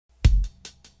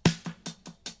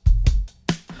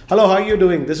Hello, how are you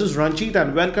doing? This is Ranjit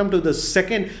and welcome to the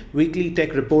second weekly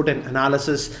tech report and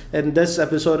analysis. In this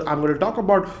episode, I'm going to talk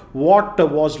about what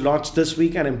was launched this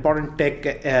week and important tech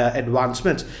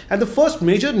advancements. And the first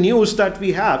major news that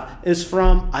we have is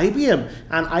from IBM.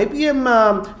 And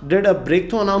IBM did a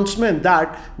breakthrough announcement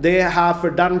that they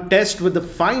have done tests with the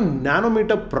 5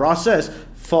 nanometer process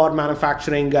for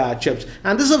manufacturing chips.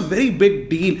 And this is a very big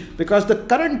deal because the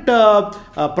current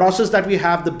process that we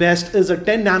have, the best, is a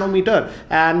 10 nanometer.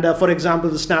 And for example,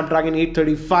 the Snapdragon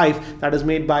 835 that is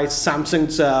made by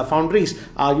Samsung's foundries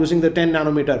are using the 10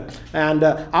 nanometer. And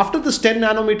after this 10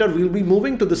 nanometer, we'll be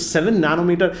moving to the 7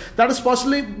 nanometer. That is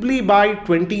possibly by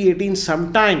 2018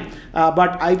 sometime.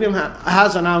 But IBM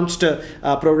has announced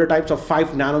prototypes of 5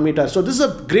 nanometer. So this is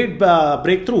a great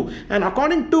breakthrough. And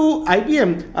according to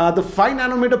IBM, the 5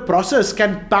 nanometer process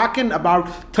can pack in about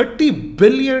 30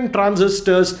 billion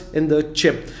transistors in the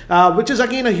chip, which is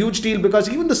again a huge deal because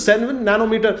even the 7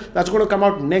 nanometer that's going to come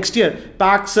out next year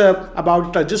packs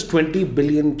about just 20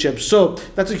 billion chips. So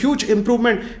that's a huge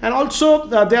improvement. And also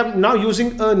they are now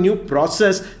using a new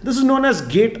process. This is known as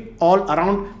gate all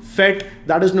around FET,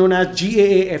 that is known as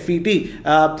GAAFET.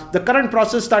 The current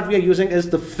process that we are using is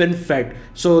the FinFET.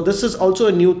 So this is also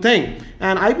a new thing.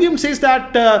 And IBM says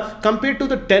that compared to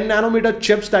the 10 nanometer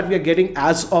chips that we are getting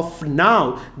as of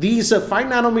now, these 5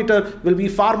 nanometer will be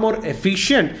far more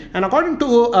efficient. And according to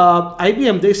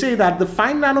IBM, they say that the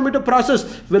 5 nanometer process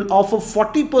will offer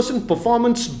 40%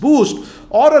 performance boost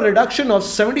or a reduction of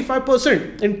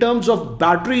 75% in terms of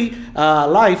battery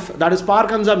life, that is power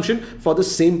consumption, for the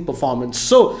same performance.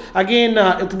 So again,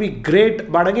 it will be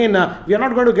great, but again, we are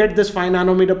not going to get this 5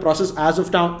 nanometer process as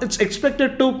of now. It's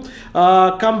expected to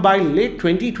come by late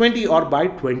 2020 or by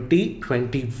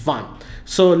 2021.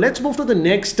 So let's move to the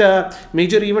next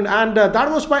major event, and that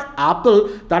was by Apple.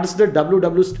 That is the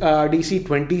WWDC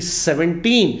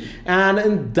 2017, and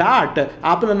in that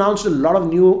Apple announced a lot of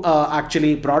new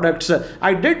actually products.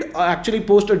 I did actually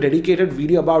post a dedicated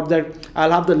video about that.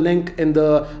 I'll have the link in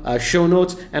the show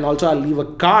notes, and also I'll leave a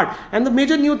card. And the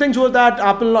major new things was that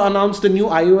Apple announced the new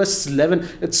iOS 11.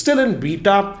 It's still in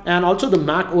beta, and also the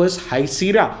Mac OS High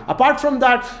Sierra. Apart from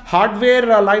that, hardware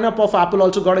lineup of Apple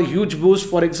also got a huge boost.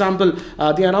 For example,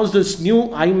 they announced this new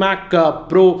iMac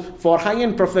Pro for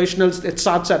high-end professionals. It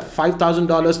starts at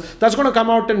 $5,000. That's going to come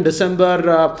out in December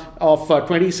of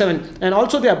 27. And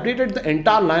also they updated the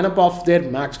entire lineup of their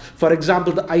Macs. For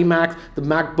example, the iMac, the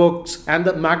MacBooks, and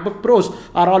the MacBook Pros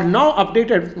are all now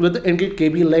updated with the Intel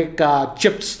Kaby Lake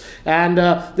chips. And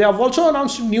they have also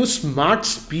announced a new smart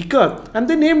speaker, and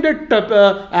they named it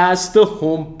as the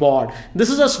HomePod.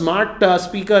 This is a smart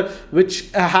speaker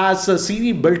which has a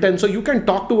Siri built in, so you can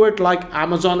talk to it like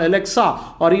Amazon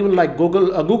Alexa or even like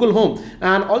Google Home.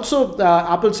 And also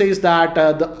Apple says that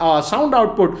the sound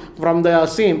output from the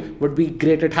same would be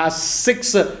great. It has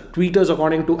 6 tweeters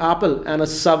according to Apple and a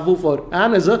subwoofer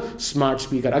and is a smart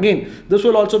speaker. Again, this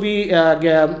will also be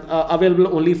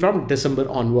available only from December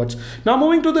onwards. Now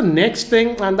moving to the next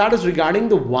thing, and that is regarding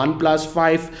the OnePlus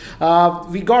 5.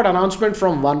 We got announcement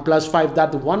from OnePlus 5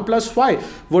 that the OnePlus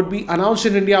 5 would be announced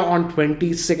in India on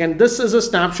 22nd. This is a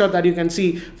snapshot that you can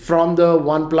see from the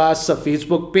OnePlus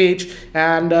Facebook page,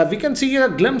 and we can see a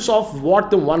glimpse of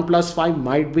what the OnePlus 5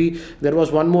 might be. There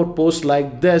was one more post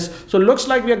like this. So looks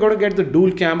like we are going to get the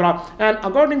dual camera, and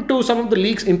according to some of the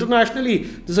leaks internationally,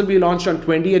 this will be launched on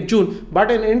 20th June,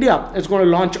 but in India it's going to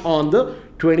launch on the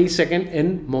 22nd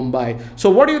in Mumbai. So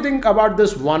what do you think about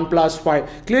this OnePlus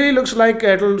 5? Clearly looks like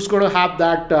it's going to have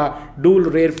that dual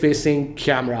rear facing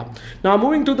camera. Now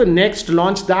moving to the next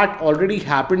launch that already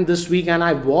happened this week, and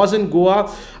I was in Goa.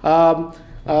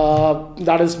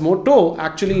 That is Moto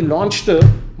actually launched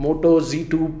Moto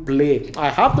Z2 Play. I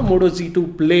have the Moto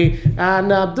Z2 Play,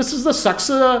 and this is the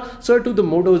successor to the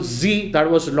Moto Z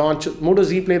that was launched, Moto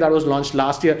Z Play, that was launched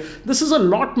last year. This is a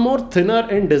lot more thinner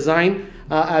in design,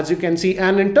 as you can see,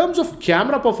 and in terms of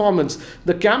camera performance,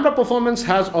 the camera performance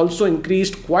has also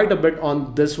increased quite a bit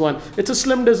on this one. It's a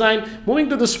slim design. Moving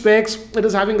to the specs, it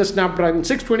is having a Snapdragon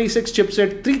 626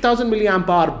 chipset, 3000 milliamp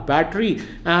hour battery,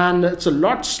 and it's a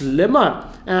lot slimmer.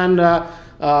 And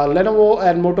Lenovo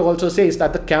and Moto also says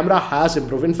that the camera has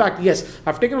improved. In fact, yes,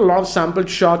 I've taken a lot of sample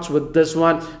shots with this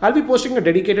one. I'll be posting a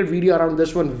dedicated video around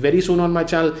this one very soon on my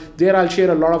channel. There I'll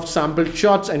share a lot of sample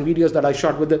shots and videos that I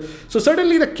shot with it. So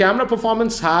certainly the camera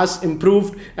performance has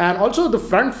improved, and also the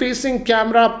front facing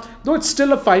camera, though it's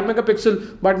still a 5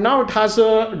 megapixel, but now it has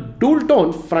a dual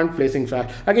tone front facing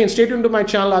flash. Again, stay tuned to my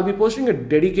channel. I'll be posting a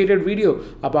dedicated video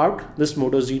about this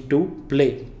Moto Z2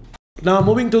 Play. Now,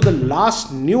 moving to the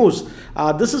last news,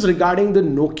 this is regarding the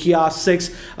Nokia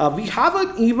 6. We have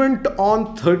an event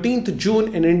on 13th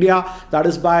June in India, that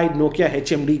is by Nokia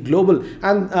HMD Global,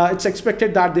 and it's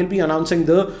expected that they'll be announcing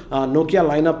the Nokia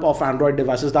lineup of Android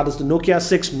devices, that is the Nokia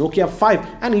 6, Nokia 5,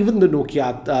 and even the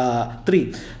Nokia 3.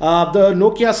 The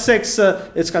Nokia 6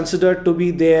 is considered to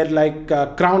be their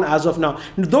crown as of now.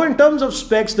 Though in terms of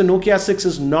specs, the Nokia 6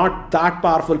 is not that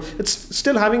powerful. It's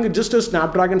still having just a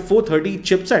Snapdragon 430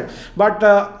 chipset. But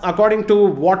according to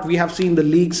what we have seen, the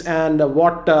leaks and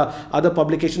what other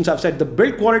publications have said, the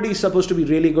build quality is supposed to be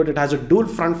really good. It has a dual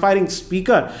front firing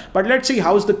speaker, but let's see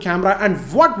how's the camera and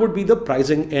what would be the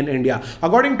pricing in India.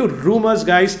 According to rumors,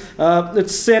 guys,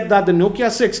 it's said that the Nokia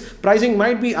 6 pricing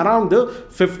might be around the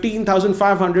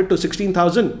 15,500 to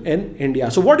 16,000 in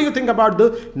India. So what do you think about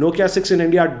the Nokia 6 in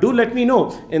India? Do let me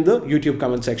know in the YouTube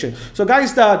comment section. So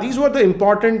guys, these were the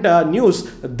important news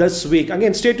this week.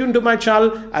 Again, stay tuned to my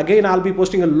channel. Again, I'll be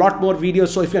posting a lot more videos.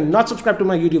 So if you're not subscribed to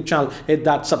my YouTube channel, hit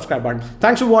that subscribe button.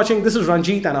 Thanks for watching. This is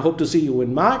Ranjit, and I hope to see you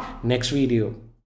in my next video.